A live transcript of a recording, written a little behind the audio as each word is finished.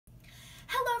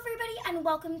and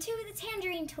welcome to the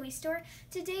Tangerine Toy Store.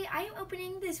 Today I am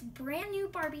opening this brand new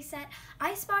Barbie set.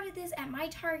 I spotted this at my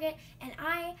Target and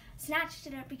I snatched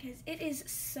it up because it is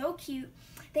so cute.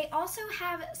 They also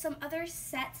have some other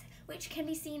sets which can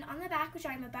be seen on the back, which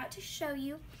I'm about to show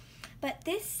you. But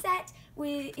this set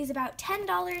is about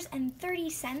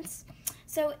 $10.30,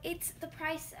 so it's the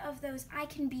price of those I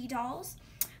Can Be dolls.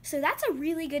 So that's a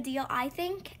really good deal, I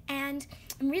think, and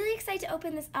I'm really excited to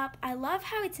open this up. I love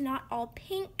how it's not all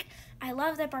pink. I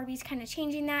love that Barbie's kind of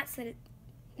changing that so that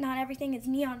not everything is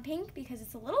neon pink because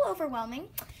it's a little overwhelming.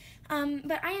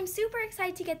 But I am super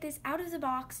excited to get this out of the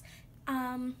box,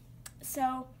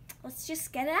 so let's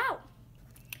just get it out.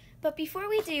 But before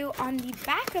we do, on the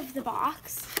back of the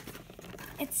box,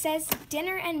 it says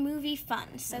Dinner and Movie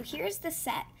Fun. So here's the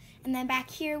set, and then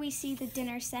back here we see the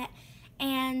dinner set,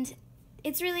 and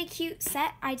it's a really cute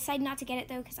set. I decided not to get it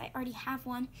though because I already have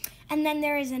one. And then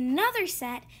there is another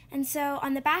set, and so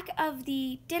on the back of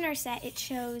the dinner set it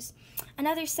shows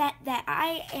another set that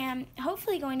I am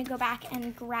hopefully going to go back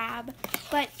and grab,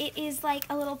 but it is like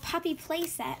a little puppy play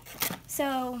set.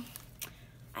 So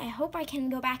I hope I can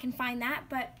go back and find that,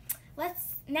 but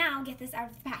let's now get this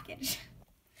out of the package.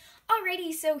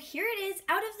 Alrighty, so here it is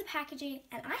out of the packaging,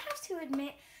 and I have to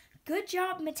admit, good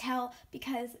job, Mattel,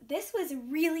 because this was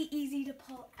really easy to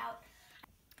pull out.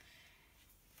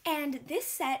 And this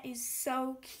set is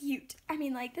so cute. I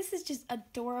mean, like, this is just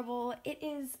adorable. It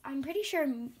is, I'm pretty sure,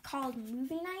 called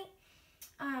Movie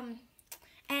Night.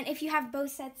 And if you have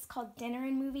both sets, called Dinner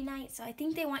and Movie Night. So I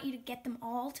think they want you to get them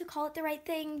all to call it the right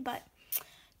thing, but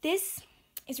this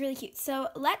is really cute. So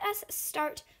let us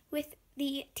start with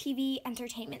the TV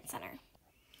Entertainment Center.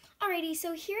 Alrighty,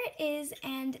 so here it is,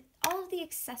 and all of the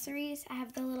accessories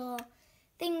have the little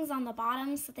things on the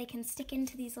bottom so they can stick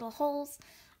into these little holes,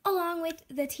 along with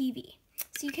the TV.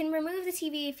 So you can remove the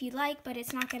TV if you'd like, but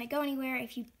it's not going to go anywhere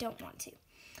if you don't want to.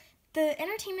 The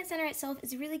Entertainment Center itself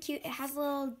is really cute. It has a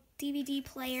little DVD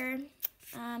player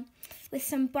with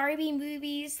some Barbie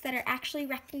movies that are actually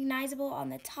recognizable on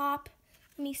the top.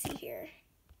 Let me see here.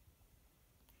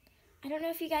 I don't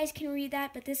know if you guys can read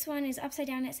that, but this one is upside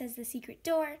down. It says The Secret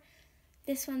Door.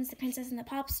 This one's The Princess and the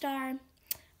Pop Star.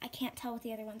 I can't tell what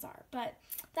the other ones are, but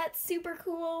that's super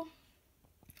cool.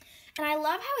 And I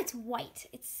love how it's white.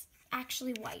 It's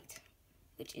actually white,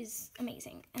 which is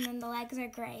amazing. And then the legs are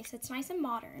gray, so it's nice and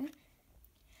modern.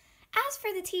 As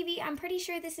for the TV, I'm pretty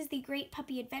sure this is the Great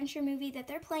Puppy Adventure movie that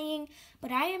they're playing,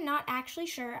 but I am not actually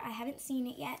sure. I haven't seen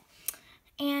it yet.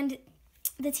 And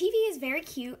the TV is very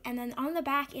cute, and then on the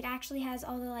back it actually has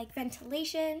all the like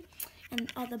ventilation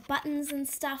and all the buttons and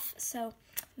stuff, so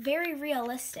very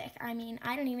realistic. I mean,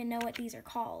 I don't even know what these are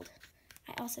called.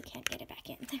 I also can't get it back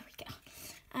in. There we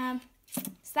go.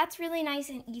 So that's really nice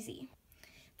and easy.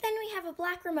 Then we have a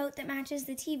black remote that matches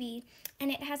the TV, and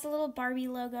it has a little Barbie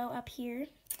logo up here,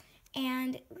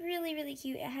 and really, really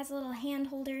cute. It has a little hand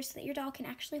holder so that your doll can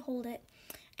actually hold it,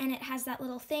 and it has that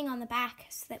little thing on the back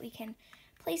so that we can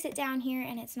place it down here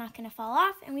and it's not going to fall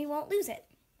off and we won't lose it.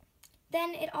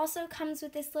 Then it also comes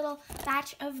with this little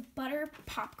batch of butter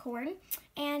popcorn,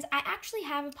 and I actually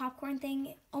have a popcorn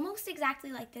thing almost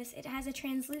exactly like this. It has a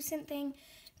translucent thing,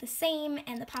 the same,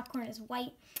 and the popcorn is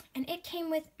white, and it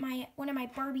came with one of my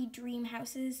Barbie dream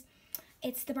houses.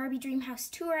 It's the Barbie dream house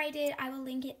tour I did. I will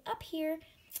link it up here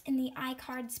in the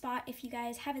iCard spot. If you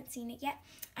guys haven't seen it yet,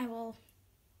 I will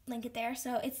link it there.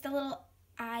 So it's the little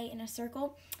eye in a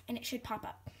circle, and it should pop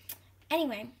up.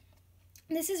 Anyway,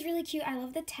 this is really cute. I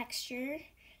love the texture. It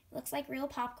looks like real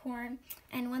popcorn,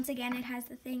 and once again it has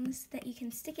the things that you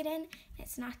can stick it in and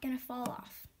it's not gonna fall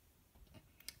off.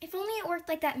 If only it worked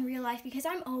like that in real life, because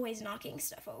I'm always knocking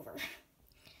stuff over.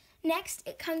 Next,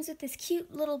 it comes with this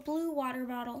cute little blue water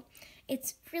bottle.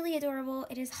 It's really adorable.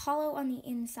 It is hollow on the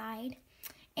inside,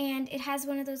 and it has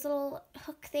one of those little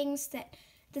hook things that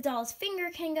the doll's finger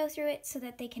can go through it so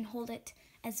that they can hold it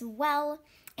as well.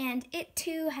 And it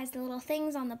too has the little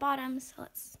things on the bottom. So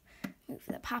let's move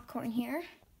the popcorn here.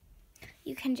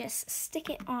 You can just stick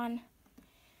it on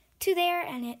to there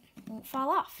and it won't fall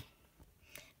off.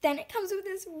 Then it comes with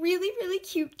this really, really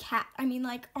cute cat. I mean,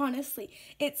 like, honestly,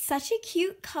 it's such a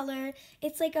cute color.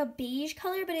 It's like a beige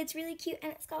color, but it's really cute,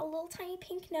 and it's got a little tiny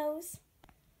pink nose.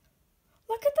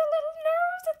 Look at the little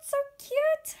nose. It's so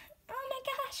cute. Oh my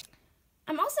gosh.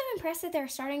 I'm also impressed that they're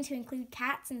starting to include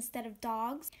cats instead of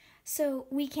dogs, so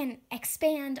we can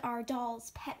expand our doll's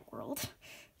pet world.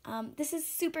 This is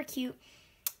super cute,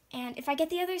 and if I get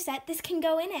the other set, this can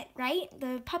go in it, right?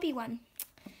 The puppy one.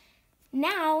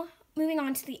 Now, moving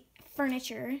on to the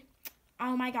furniture.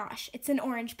 Oh my gosh, it's an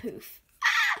orange poof.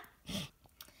 Ah!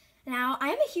 Now,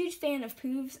 I'm a huge fan of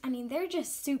poofs. I mean, they're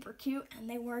just super cute and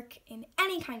they work in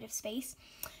any kind of space.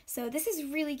 So this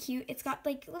is really cute. It's got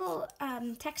like little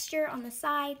texture on the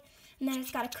side, and then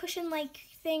it's got a cushion-like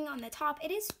thing on the top.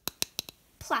 It is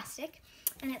plastic,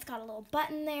 and it's got a little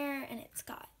button there, and it's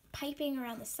got piping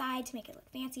around the side to make it look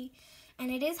fancy.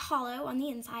 And it is hollow on the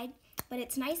inside, but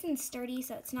it's nice and sturdy,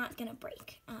 so it's not gonna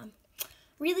break.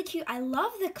 Really cute. I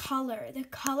love the color. The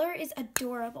color is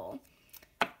adorable.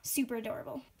 Super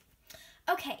adorable.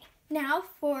 Okay, now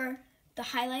for the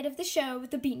highlight of the show,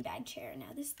 the beanbag chair. Now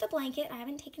this is the blanket. I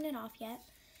haven't taken it off yet.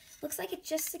 Looks like it's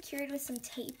just secured with some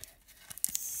tape.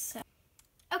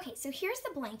 Okay, so here's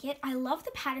the blanket. I love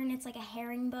the pattern. It's like a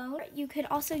herringbone. You could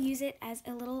also use it as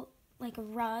a little, like a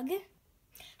rug.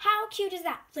 How cute is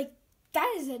that? Like,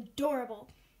 that is adorable.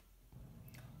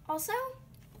 Also,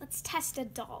 let's test a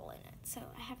doll in it. So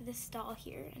I have this doll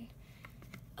here, and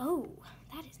oh,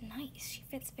 that is nice. She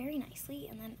fits very nicely.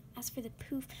 And then as for the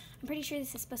poof, I'm pretty sure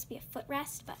this is supposed to be a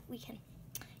footrest, but we can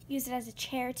use it as a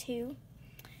chair too.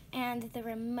 And the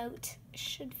remote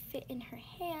should fit in her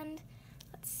hand.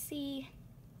 Let's see.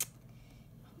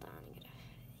 Hold on.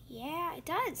 Yeah, it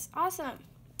does. Awesome.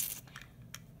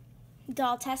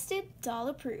 Doll tested, doll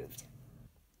approved.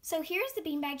 So here's the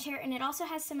beanbag chair, and it also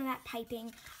has some of that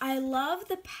piping. I love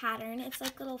the pattern. It's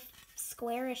like little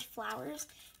squarish flowers.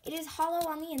 It is hollow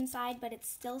on the inside, but it's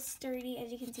still sturdy.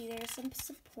 As you can see, there's some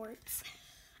supports.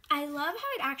 I love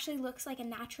how it actually looks like a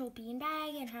natural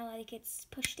beanbag and how like it's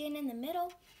pushed in the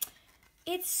middle.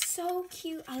 It's so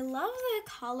cute. I love the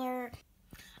color.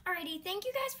 Alrighty, thank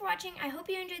you guys for watching. I hope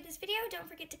you enjoyed this video. Don't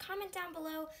forget to comment down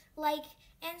below, like,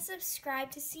 and subscribe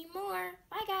to see more.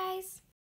 Bye, guys.